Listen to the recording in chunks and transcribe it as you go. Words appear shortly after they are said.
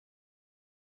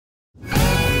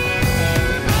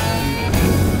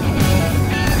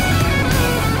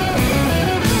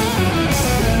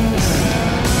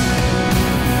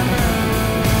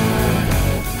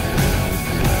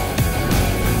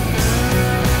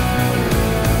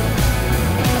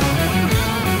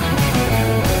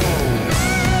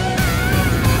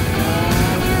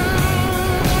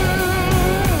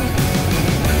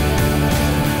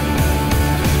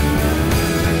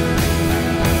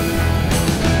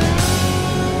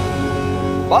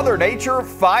Mother Nature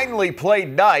finally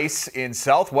played nice in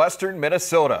southwestern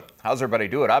Minnesota. How's everybody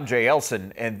doing? I'm Jay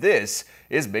Elson, and this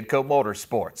is Midco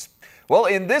Motorsports. Well,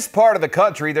 in this part of the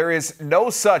country, there is no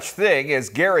such thing as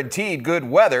guaranteed good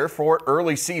weather for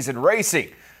early season racing.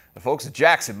 The folks at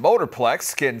Jackson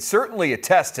Motorplex can certainly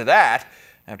attest to that.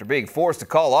 After being forced to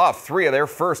call off 3 of their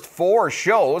first 4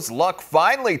 shows, luck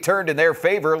finally turned in their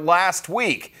favor last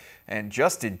week. And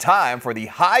just in time for the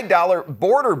high-dollar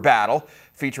border battle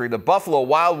featuring the Buffalo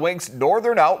Wild Wings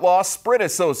Northern Outlaw Sprint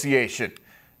Association.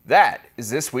 That is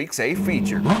this week's A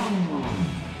feature.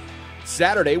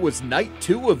 Saturday was night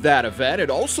 2 of that event.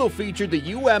 It also featured the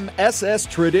UMSS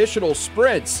Traditional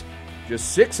Sprints.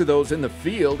 Just 6 of those in the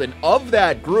field, and of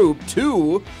that group,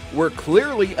 2 were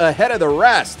clearly ahead of the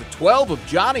rest. The 12 of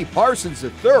Johnny Parsons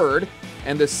III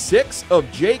and the 6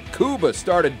 of Jake Kuba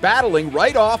started battling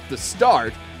right off the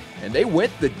start, and they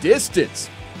went the distance.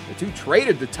 The 2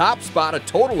 traded the top spot a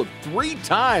total of 3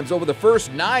 times over the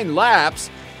first 9 laps,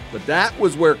 but that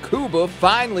was where Kuba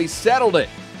finally settled it.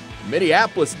 The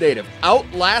Minneapolis native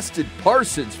outlasted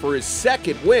Parsons for his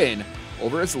second win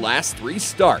over his last 3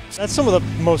 starts. That's some of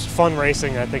the most fun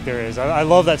racing I think there is. I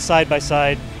love that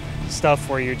side-by-side stuff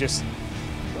where you're just,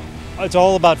 it's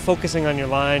all about focusing on your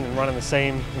line and running the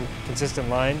same consistent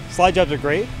line. Slide jobs are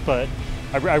great, but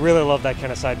I really love that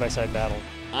kind of side-by-side battle.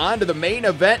 On to the main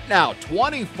event now.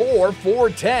 24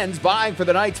 410s vying for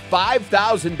the night's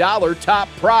 $5,000 top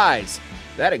prize.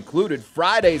 That included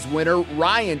Friday's winner,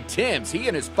 Ryan Timms. He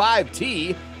and his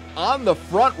 5T on the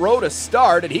front row to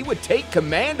start, and he would take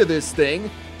command of this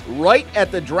thing right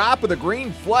at the drop of the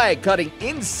green flag, cutting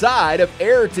inside of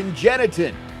Ayrton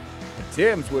Jeniton. And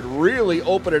Timms would really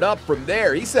open it up from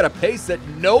there. He set a pace that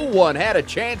no one had a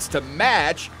chance to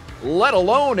match, let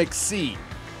alone exceed.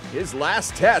 His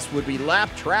last test would be lap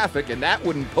traffic, and that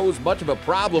wouldn't pose much of a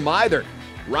problem either.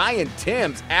 Ryan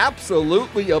Timms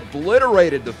absolutely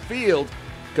obliterated the field,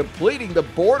 completing the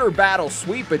border battle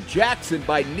sweep at Jackson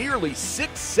by nearly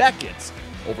 6 seconds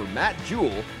over Matt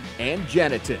Jewell and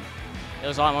Jeniton. It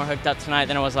was a lot more hooked up tonight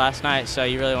than it was last night, so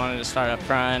you really wanted to start up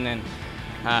front, and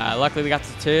luckily we got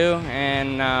to 2,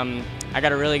 and I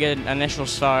got a really good initial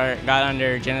start, got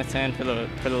under Jeniton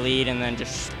for the lead, and then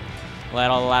just led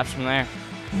all the laps from there.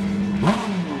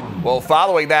 Well,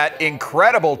 following that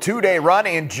incredible 2-day run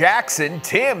in Jackson,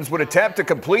 Timms would attempt to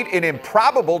complete an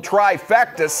improbable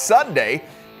trifecta Sunday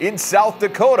in South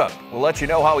Dakota. We'll let you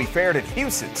know how he fared at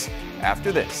Huset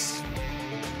after this.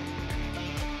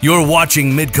 You're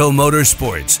watching Midco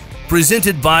Motorsports,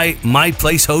 presented by My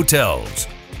Place Hotels.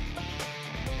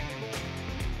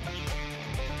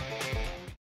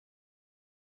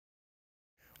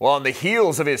 Well, on the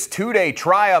heels of his 2-day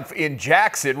triumph in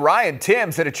Jackson, Ryan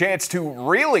Timms had a chance to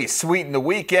really sweeten the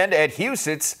weekend at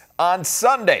Huset's on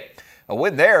Sunday. A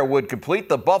win there would complete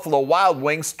the Buffalo Wild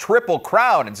Wings Triple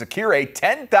Crown and secure a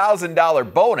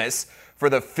 $10,000 bonus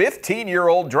for the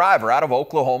 15-year-old driver out of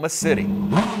Oklahoma City.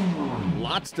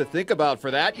 Lots to think about for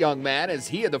that young man as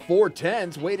he and the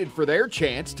 410s waited for their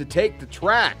chance to take the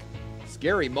track.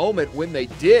 Scary moment when they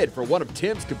did for one of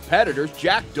Tim's competitors.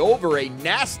 Jack Dover, a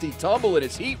nasty tumble in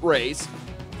his heat race.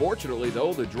 Fortunately,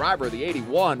 though, the driver of the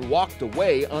 81 walked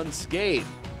away unscathed.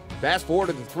 Fast forward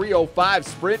to the 305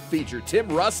 sprint feature. Tim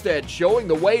Rusted showing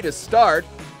the way to start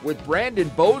with Brandon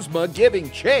Bozema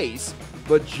giving chase.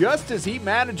 But just as he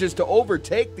manages to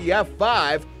overtake the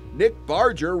F5, Nick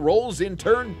Barger rolls in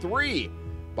turn 3.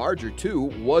 Barger,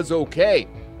 too, was okay.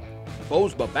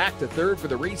 Bozema back to 3rd for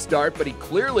the restart, but he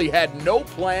clearly had no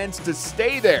plans to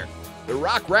stay there. The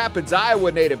Rock Rapids,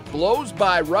 Iowa native blows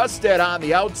by Rusted on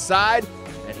the outside,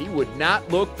 and he would not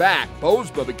look back.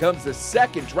 Bozema becomes the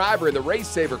 2nd driver in the Race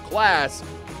Saver class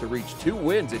to reach 2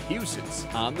 wins at Huset's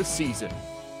on the season.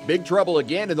 Big trouble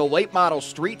again in the late model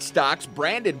street stocks.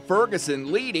 Brandon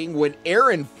Ferguson leading when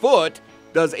Aaron Foote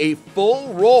does a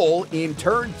full roll in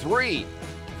turn 3.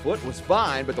 Foote was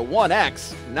fine, but the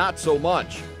 1X, not so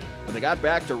much. When they got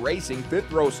back to racing,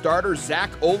 5th-row starter Zach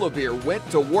Olivier went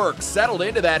to work, settled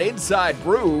into that inside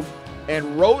groove,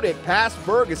 and rode it past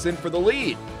Ferguson for the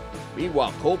lead.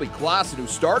 Meanwhile, Colby Clausen, who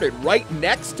started right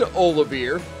next to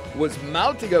Olivier, was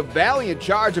mounting a valiant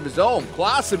charge of his own.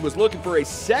 Clausen was looking for a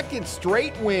 2nd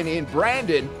straight win in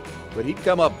Brandon, but he'd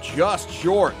come up just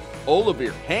short.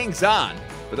 Olivier hangs on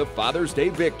for the Father's Day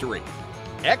victory.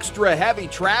 Extra heavy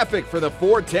traffic for the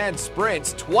 410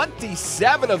 sprints,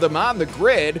 27 of them on the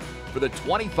grid for the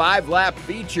 25-lap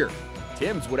feature.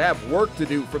 Timms would have work to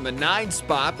do from the 9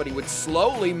 spot, but he would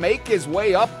slowly make his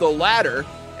way up the ladder,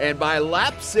 and by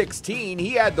lap 16,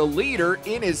 he had the leader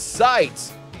in his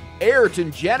sights.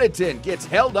 Ayrton Jeniton gets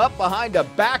held up behind a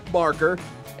back marker,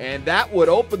 and that would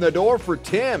open the door for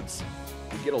Timms.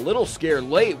 He get a little scared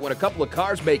late when a couple of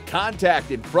cars made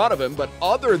contact in front of him, but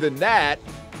other than that,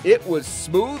 it was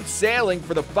smooth sailing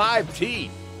for the 5T.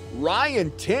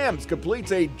 Ryan Timms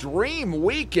completes a dream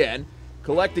weekend,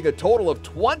 collecting a total of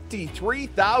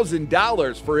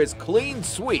 $23,000 for his clean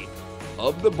sweep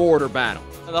of the border battle.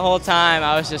 The whole time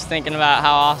I was just thinking about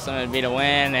how awesome it would be to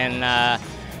win, and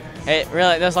it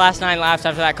really, those last 9 laps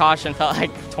after that caution felt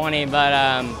like 20, but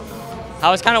I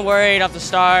was kind of worried off the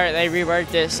start. They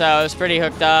reworked it, so it was pretty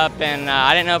hooked up, and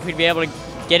I didn't know if we'd be able to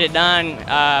get it done,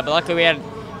 but luckily we had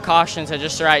cautions at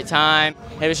just the right time.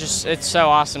 It's so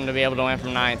awesome to be able to win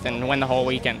from 9th and win the whole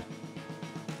weekend.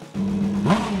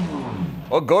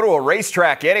 Well, go to a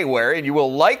racetrack anywhere and you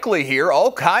will likely hear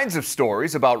all kinds of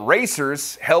stories about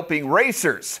racers helping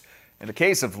racers. In the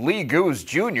case of Lee Goose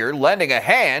Jr., lending a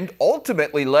hand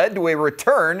ultimately led to a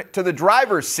return to the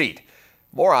driver's seat.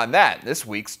 More on that in this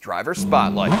week's Driver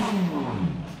Spotlight.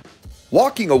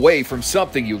 Walking away from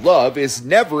something you love is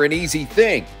never an easy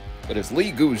thing, but as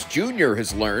Lee Goose Jr.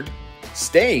 has learned,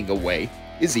 staying away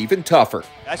is even tougher.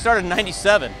 I started in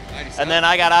 97, and then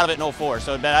I got out of it in 04,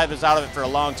 so I was out of it for a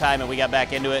long time, and we got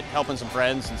back into it, helping some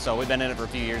friends, and so we've been in it for a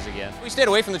few years again. We stayed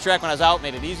away from the track when I was out,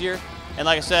 made it easier, and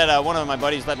like I said, one of my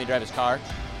buddies let me drive his car,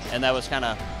 and that was kind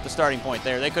of the starting point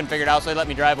there. They couldn't figure it out, so they let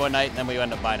me drive one night, and then we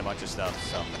ended up buying a bunch of stuff,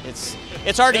 so it's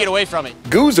hard to get away from it.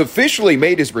 Goose officially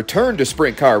made his return to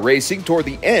sprint car racing toward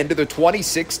the end of the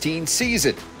 2016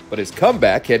 season, but his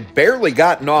comeback had barely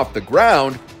gotten off the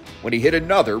ground when he hit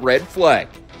another red flag.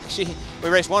 We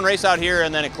raced one race out here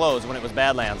and then it closed when it was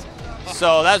Badlands.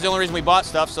 So that was the only reason we bought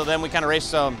stuff. So then we kind of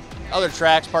raced some other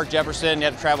tracks, Park Jefferson, you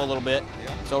had to travel a little bit.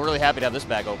 So we're really happy to have this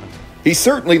back open. He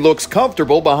certainly looks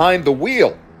comfortable behind the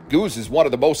wheel. Goose is one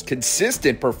of the most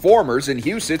consistent performers in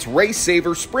Huset's Race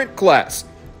Saver Sprint class,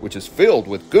 which is filled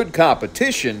with good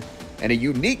competition and a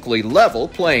uniquely level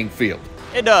playing field.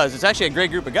 It does. It's actually a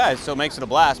great group of guys, so it makes it a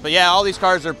blast. But yeah, all these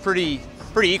cars are pretty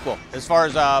equal as far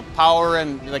as power,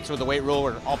 and like with the weight rule,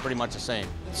 we're all pretty much the same.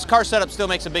 This car setup still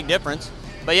makes a big difference,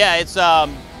 but yeah, it's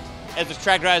as the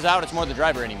track dries out, it's more the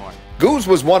driver anymore. Goose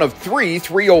was one of 3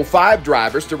 305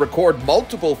 drivers to record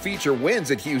multiple feature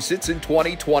wins at Huset's in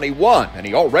 2021, and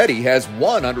he already has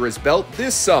one under his belt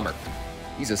this summer.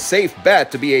 He's a safe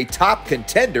bet to be a top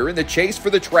contender in the chase for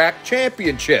the track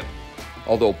championship,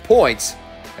 although points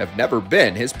have never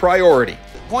been his priority.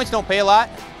 Points don't pay a lot.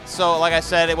 So like I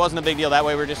said, it wasn't a big deal that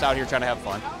way. We're just out here trying to have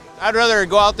fun. I'd rather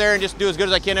go out there and just do as good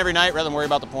as I can every night rather than worry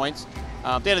about the points.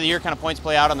 At the end of the year, kind of points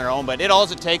play out on their own, but all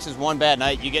it takes is one bad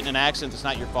night. You get in an accident, it's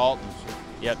not your fault.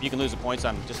 Yep, you can lose the points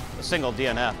on just a single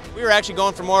DNF. We were actually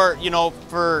going for more,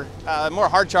 more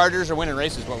hard chargers or winning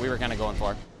races, what we were kind of going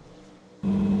for.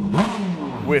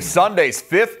 With Sunday's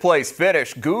 5th place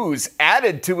finish, Goose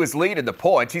added to his lead in the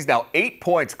points. He's now 8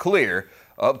 points clear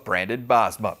of Brandon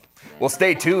Bosma. Well,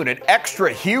 stay tuned. An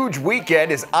extra huge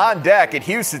weekend is on deck at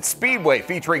Huset Speedway,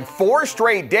 featuring 4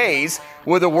 straight days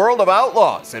with the World of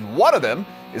Outlaws, and one of them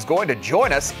is going to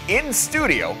join us in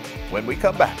studio when we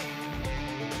come back.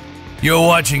 You're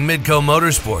watching Midco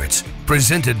Motorsports,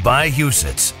 presented by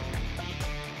Huset.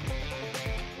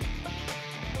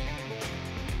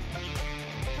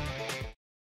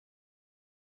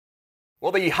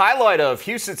 Well, the highlight of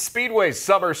Huset Speedway's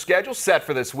summer schedule set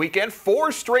for this weekend,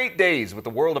 4 straight days with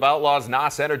the World of Outlaws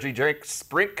NOS Energy Drink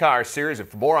Sprint Car Series. And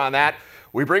for more on that,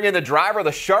 we bring in the driver of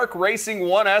the Shark Racing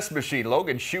 1S machine,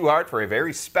 Logan Schuchart, for a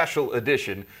very special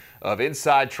edition of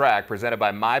Inside Track presented by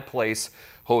My Place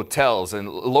Hotels. And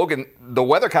Logan, the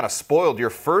weather kind of spoiled your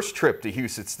first trip to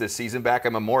Huset's this season back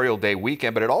on Memorial Day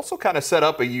weekend, but it also kind of set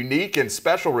up a unique and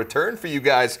special return for you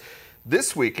guys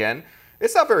this weekend.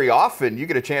 It's not very often you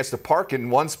get a chance to park in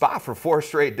one spot for 4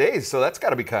 straight days, so that's got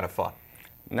to be kind of fun.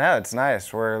 No, it's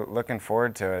nice. We're looking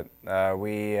forward to it.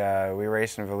 We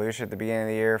raced in Volusia at the beginning of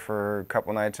the year for a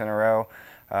couple nights in a row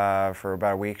for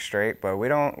about a week straight, but we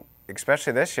don't,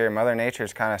 especially this year, Mother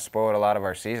Nature's kind of spoiled a lot of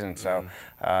our season, so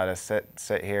to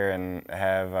sit here and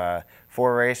have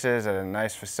 4 races at a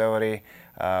nice facility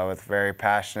with very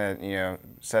passionate,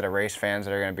 set of race fans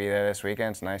that are going to be there this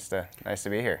weekend, it's nice to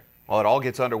be here. Well, it all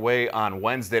gets underway on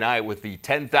Wednesday night with the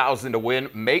 10,000 to win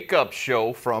makeup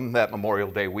show from that Memorial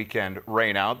Day weekend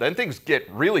rain out. Then things get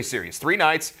really serious. 3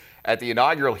 nights at the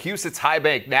inaugural Huset's High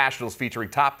Bank Nationals featuring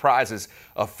top prizes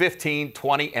of $15,000,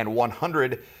 $20,000, and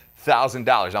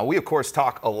 $100,000. Now, we, of course,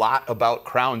 talk a lot about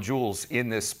crown jewels in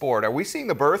this sport. Are we seeing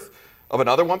the birth of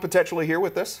another one potentially here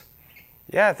with this?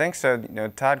 Yeah, I think so.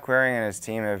 Todd Quiring and his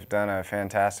team have done a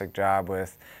fantastic job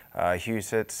with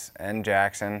Huset's and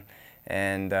Jackson,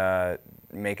 and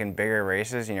making bigger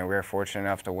races. We were fortunate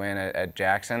enough to win at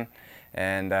Jackson,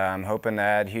 and I'm hoping to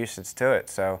add Huset's to it.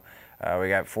 So we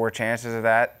got 4 chances of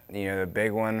that, the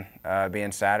big one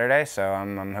being Saturday, so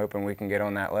I'm hoping we can get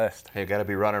on that list. Hey, you got to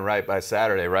be running right by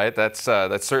Saturday, right? That's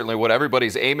certainly what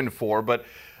everybody's aiming for, but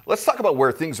let's talk about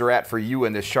where things are at for you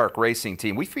and this Shark Racing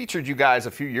team. We featured you guys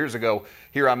a few years ago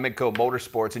here on Midco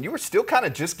Motorsports, and you were still kind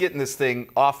of just getting this thing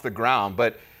off the ground,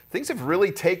 but things have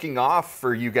really taken off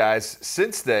for you guys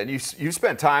since then. You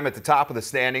spent time at the top of the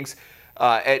standings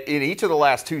in each of the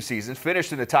last 2 seasons,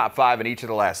 finished in the top 5 in each of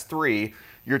the last 3.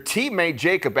 Your teammate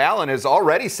Jacob Allen has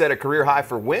already set a career high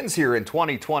for wins here in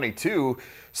 2022.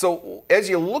 So as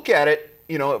you look at it,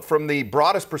 from the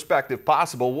broadest perspective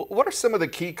possible, what are some of the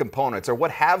key components, or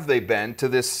what have they been to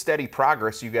this steady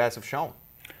progress you guys have shown?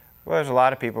 Well, there's a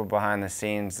lot of people behind the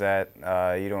scenes that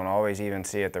you don't always even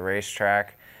see at the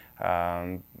racetrack.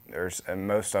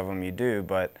 Most of them you do,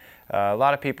 but a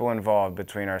lot of people involved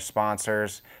between our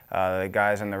sponsors, the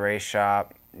guys in the race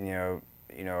shop,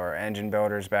 our engine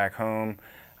builders back home,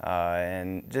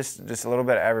 and just a little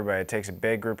bit of everybody. It takes a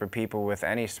big group of people with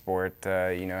any sport to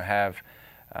have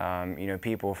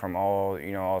people from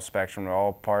all spectrum,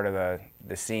 all part of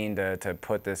the scene to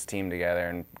put this team together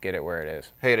and get it where it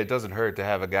is. Hey, and it doesn't hurt to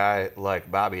have a guy like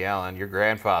Bobby Allen, your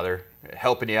grandfather,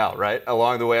 helping you out, right?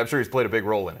 Along the way, I'm sure he's played a big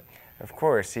role in it. Of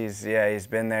course, he's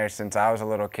been there since I was a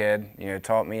little kid.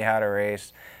 Taught me how to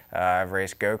race. I've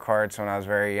raced go-karts when I was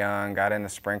very young, got into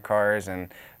sprint cars,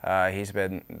 and he's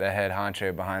been the head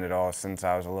honcho behind it all since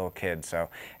I was a little kid. So,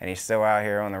 and he's still out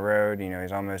here on the road.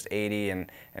 He's almost 80 and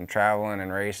traveling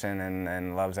and racing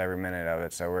and loves every minute of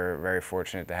it. So we're very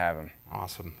fortunate to have him.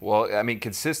 Awesome. Well, I mean,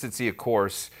 consistency, of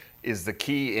course, is the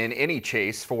key in any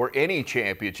chase for any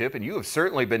championship, and you have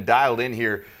certainly been dialed in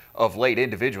here of late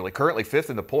individually. Currently 5th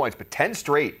in the points, but 10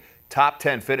 straight top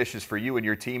 10 finishes for you and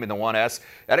your team in the 1S.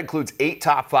 That includes 8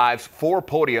 top 5s, 4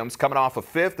 podiums, coming off a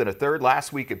 5th and a 3rd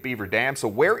last week at Beaver Dam. So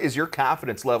where is your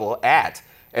confidence level at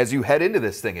as you head into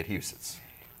this thing at Huset's?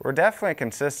 We're definitely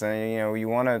consistent. You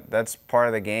want to. That's part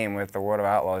of the game with the World of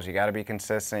Outlaws. You got to be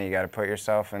consistent. You got to put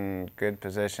yourself in good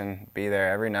position, be there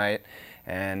every night,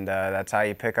 and that's how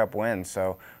you pick up wins.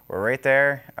 So we're right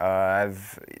there.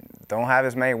 Don't have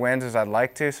as many wins as I'd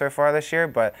like to so far this year,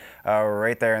 but we're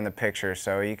right there in the picture.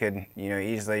 So you could,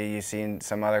 easily, you've seen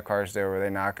some other cars there where they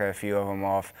knock a few of them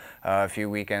off a few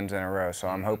weekends in a row. So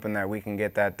I'm hoping that we can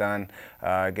get that done,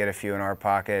 get a few in our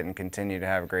pocket, and continue to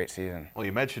have a great season. Well,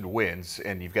 you mentioned wins,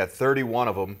 and you've got 31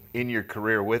 of them in your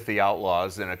career with the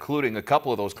Outlaws, and including a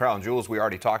couple of those crown jewels we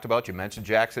already talked about. You mentioned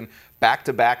Jackson,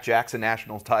 back-to-back Jackson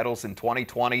National titles in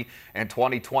 2020 and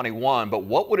 2021. But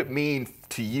what would it mean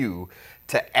to you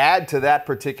to add to that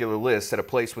particular list at a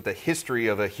place with a history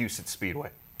of a Huset Speedway?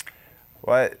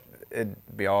 Well, it'd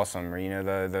be awesome.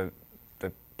 The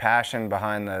passion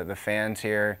behind the fans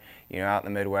here, out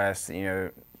in the Midwest,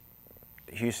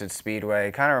 Huset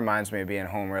Speedway kind of reminds me of being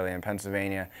home really in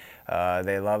Pennsylvania.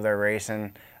 They love their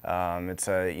racing. It's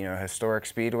a historic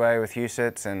speedway with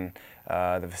Huset's, and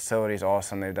the facility's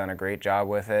awesome. They've done a great job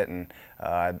with it, and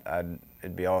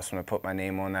it'd be awesome to put my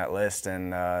name on that list,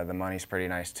 and the money's pretty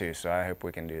nice too, so I hope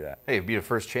we can do that. Hey, be the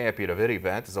first champion of any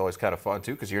event is always kind of fun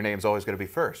too, because your name's always going to be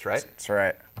first, right? That's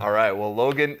right. All right, well,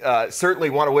 Logan,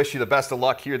 certainly want to wish you the best of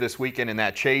luck here this weekend in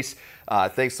that chase.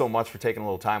 Thanks so much for taking a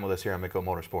little time with us here on Midco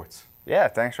Motorsports. Yeah,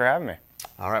 thanks for having me.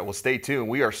 All right, well, stay tuned.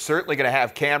 We are certainly going to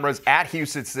have cameras at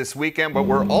Huset's this weekend, but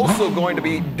we're also going to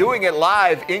be doing it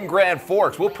live in Grand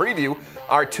Forks. We'll preview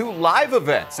our 2 live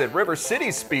events at River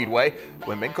Cities Speedway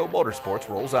when Midco Motorsports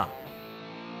rolls on.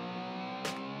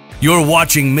 You're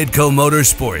watching Midco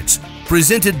Motorsports,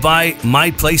 presented by My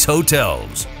Place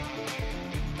Hotels.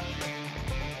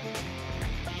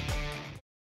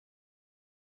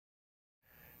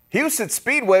 Huset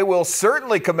Speedway will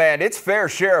certainly command its fair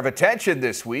share of attention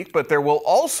this week, but there will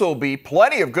also be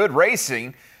plenty of good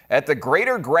racing at the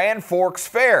Greater Grand Forks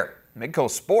Fair. Midco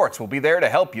Sports will be there to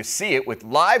help you see it with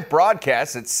live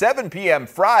broadcasts at 7 p.m.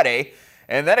 Friday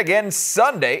and then again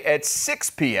Sunday at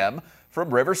 6 p.m.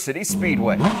 from River Cities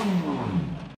Speedway.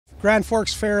 Grand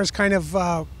Forks Fair has kind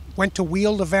of went to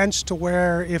wheeled events to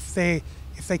where if they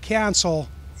cancel,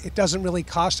 it doesn't really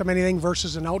cost them anything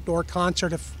versus an outdoor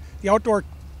concert. If the outdoor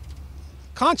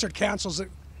concert cancels, it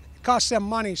costs them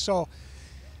money. So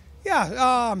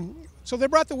yeah, so they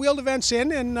brought the wheeled events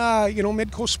in, and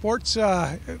Midco Sports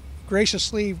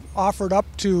graciously offered up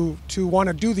to want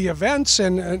to do the events.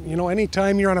 And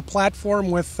anytime you're on a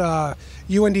platform with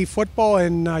UND football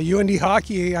and UND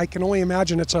hockey, I can only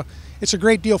imagine it's a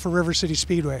great deal for River Cities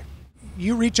Speedway.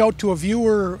 You reach out to a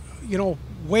viewer,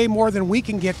 way more than we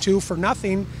can get to for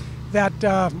nothing,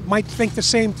 that might think the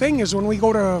same thing as when we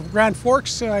go to Grand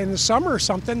Forks in the summer or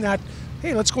something, that,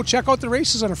 hey, let's go check out the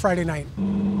races on a Friday night.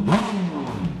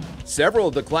 Several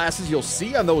of the classes you'll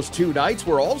see on those 2 nights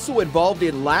were also involved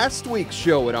in last week's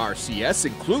show at RCS,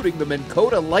 including the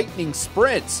Minn-Kota Lightning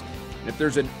Sprints. And if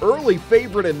there's an early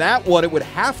favorite in that one, it would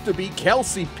have to be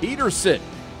Kelsey Peterson.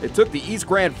 It took the East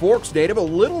Grand Forks native a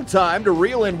little time to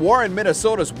reel in Warren,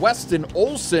 Minnesota's Weston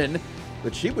Olson,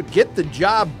 but she would get the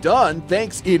job done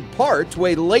thanks in part to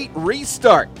a late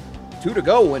restart. 2 to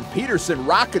go when Peterson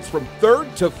rockets from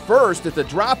 3rd to 1st at the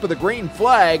drop of the green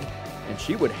flag, and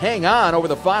she would hang on over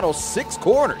the final 6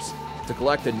 corners to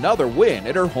collect another win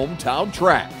at her hometown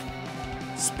track.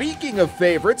 Speaking of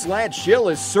favorites, Lance Schill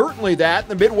is certainly that in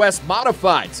the Midwest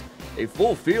Modifieds. A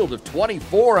full field of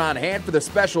 24 on hand for the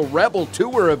special Rebel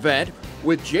Tour event,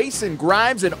 with Jason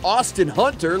Grimes and Austin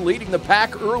Hunter leading the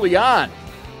pack early on.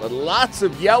 But lots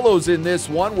of yellows in this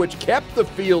one, which kept the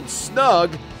field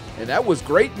snug, and that was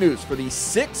great news for the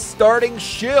 6th starting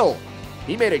Schill.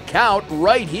 He made it count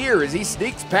right here as he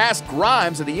sneaks past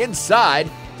Grimes on the inside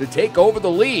to take over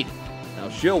the lead. Now,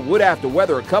 Schill would have to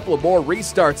weather a couple of more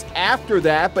restarts after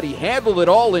that, but he handled it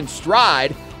all in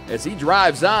stride as he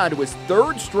drives on to his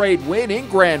 3rd straight win in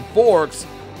Grand Forks.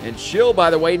 And Schill, by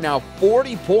the way, now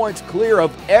 40 points clear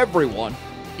of everyone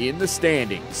in the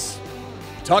standings.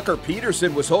 Tucker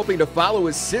Peterson was hoping to follow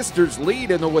his sister's lead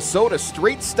in the Wissota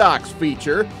Street Stocks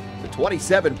feature. The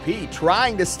 27P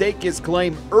trying to stake his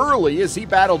claim early as he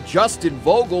battled Justin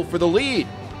Vogel for the lead.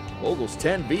 Vogel's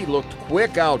 10B looked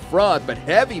quick out front, but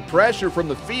heavy pressure from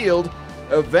the field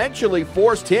eventually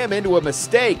forced him into a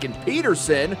mistake, and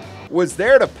Peterson was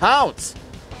there to pounce.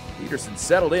 Peterson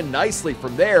settled in nicely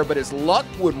from there, but his luck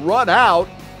would run out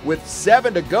with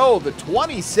 7 to go. The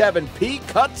 27P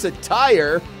cuts a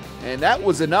tire, and that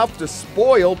was enough to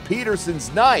spoil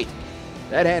Peterson's night.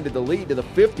 That handed the lead to the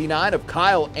 59 of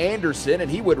Kyle Anderson, and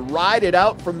he would ride it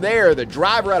out from there. The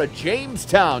driver out of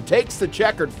Jamestown takes the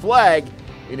checkered flag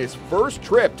in his first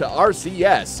trip to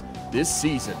RCS this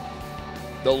season.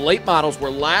 The late models were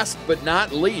last but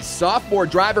not least. Sophomore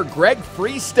driver Greg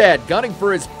Freestad gunning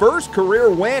for his first career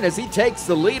win as he takes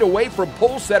the lead away from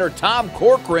pole setter Tom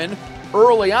Corcoran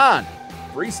early on.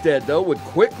 Freestad, though, would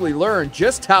quickly learn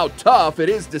just how tough it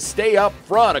is to stay up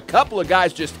front. A couple of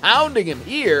guys just hounding him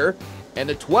here, and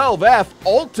the 12F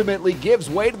ultimately gives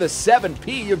way to the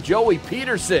 7P of Joey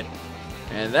Peterson.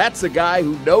 And that's a guy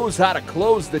who knows how to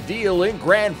close the deal in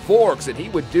Grand Forks, and he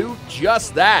would do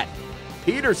just that.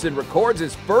 Peterson records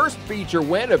his first feature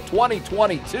win of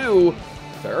 2022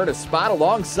 to earn a spot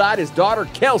alongside his daughter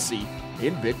Kelsey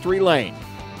in victory lane.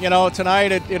 You know,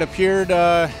 tonight it appeared,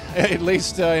 at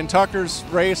least in Tucker's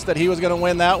race, that he was going to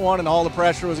win that one, and all the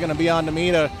pressure was going to be on to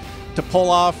me to pull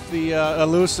off the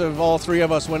elusive all 3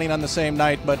 of us winning on the same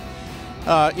night. But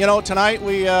you know, tonight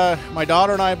my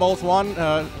daughter and I both won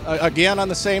again on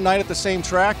the same night at the same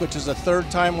track, which is the 3rd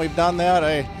time we've done that.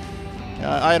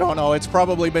 I don't know. It's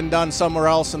probably been done somewhere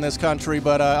else in this country,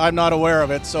 but I'm not aware of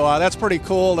it. So that's pretty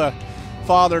cool. The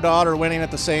father-daughter winning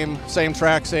at the same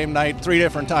track, same night, 3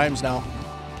 different times now.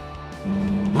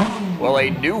 Well,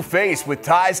 a new face with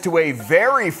ties to a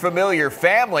very familiar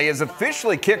family has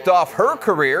officially kicked off her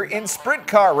career in sprint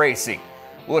car racing.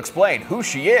 We'll explain who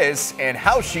she is and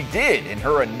how she did in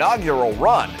her inaugural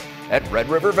run at Red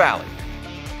River Valley.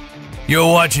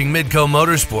 You're watching Midco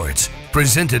Motorsports,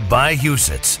 presented by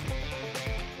Huset.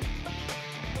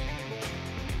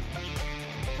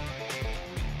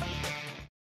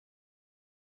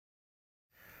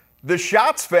 The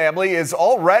Schatz family is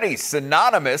already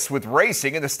synonymous with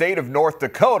racing in the state of North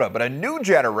Dakota, but a new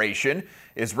generation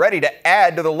is ready to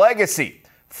add to the legacy.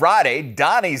 Friday,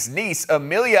 Donnie's niece,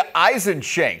 Amelia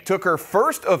Eisenschenk, took her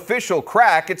first official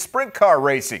crack at sprint car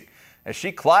racing as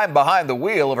she climbed behind the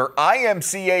wheel of her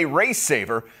IMCA Race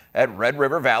Saver at Red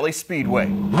River Valley Speedway.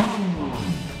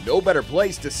 No better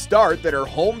place to start than her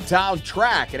hometown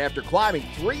track, and after climbing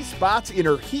 3 spots in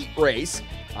her heat race,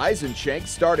 Eisenschenk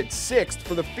started 6th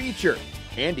for the feature.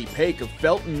 Andy Pake of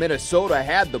Felton, Minnesota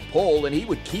had the pole, and he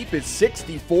would keep his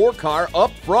 64 car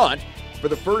up front for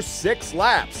the first 6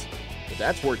 laps. But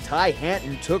that's where Ty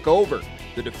Hanton took over.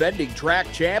 The defending track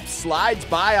champ slides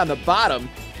by on the bottom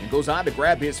and goes on to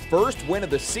grab his first win of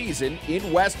the season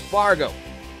in West Fargo.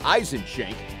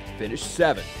 Eisenschenk finished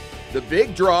 7th. The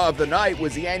big draw of the night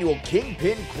was the annual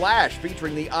Kingpin Clash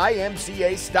featuring the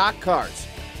IMCA stock cars.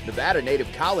 Nevada native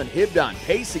Colin Hibdon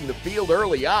pacing the field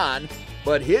early on,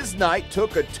 but his night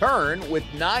took a turn with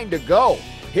 9 to go.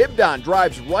 Hibdon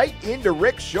drives right into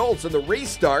Rick Schultz in the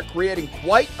restart, creating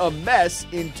quite a mess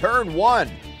in turn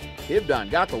 1. Hibdon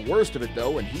got the worst of it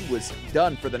though, and he was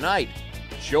done for the night.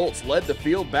 Schultz led the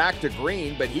field back to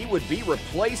green, but he would be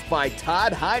replaced by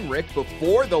Todd Heinrich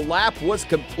before the lap was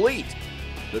complete.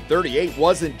 The 38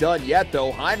 wasn't done yet,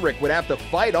 though. Heinrich would have to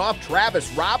fight off Travis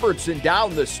Robertson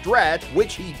down the stretch,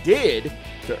 which he did,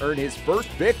 to earn his first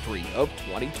victory of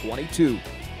 2022.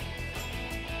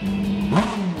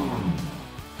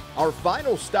 Our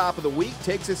final stop of the week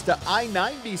takes us to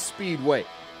I-90 Speedway.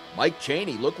 Mike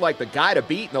Chaney looked like the guy to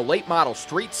beat in the late model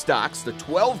street stocks. The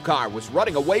 12 car was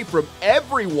running away from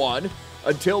everyone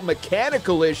until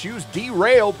mechanical issues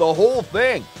derailed the whole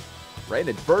thing.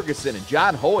 Brandon Ferguson and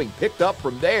John Hoeing picked up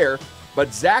from there,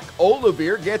 but Zach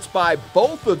Olivier gets by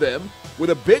both of them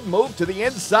with a big move to the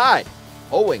inside.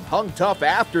 Hoeing hung tough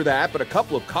after that, but a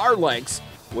couple of car lengths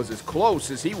was as close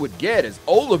as he would get as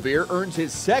Olivier earns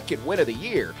his second win of the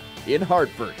year in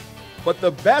Hartford. But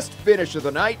the best finish of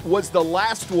the night was the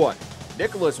last one.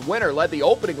 Nicholas Winter led the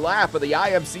opening lap of the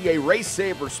IMCA Race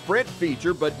Saver Sprint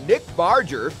feature, but Nick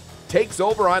Barger takes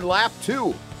over on lap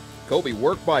 2. Kobe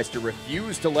Workmeister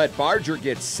refused to let Barger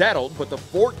get settled, but the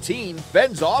 14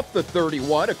 fends off the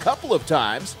 31 a couple of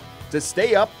times to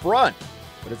stay up front.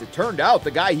 But as it turned out,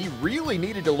 the guy he really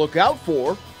needed to look out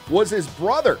for was his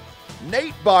brother,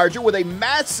 Nate Barger, with a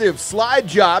massive slide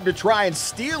job to try and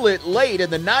steal it late in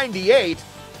the 98.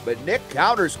 But Nick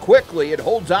counters quickly and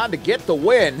holds on to get the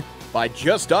win by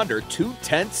just under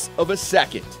 0.2 of a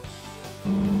second.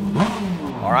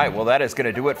 All right, well, that is going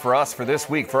to do it for us for this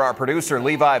week. For our producer,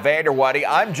 Levi Vanderwady,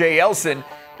 I'm Jay Elson.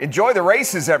 Enjoy the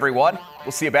races, everyone.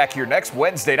 We'll see you back here next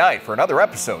Wednesday night for another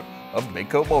episode of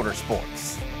Midco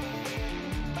Motorsports.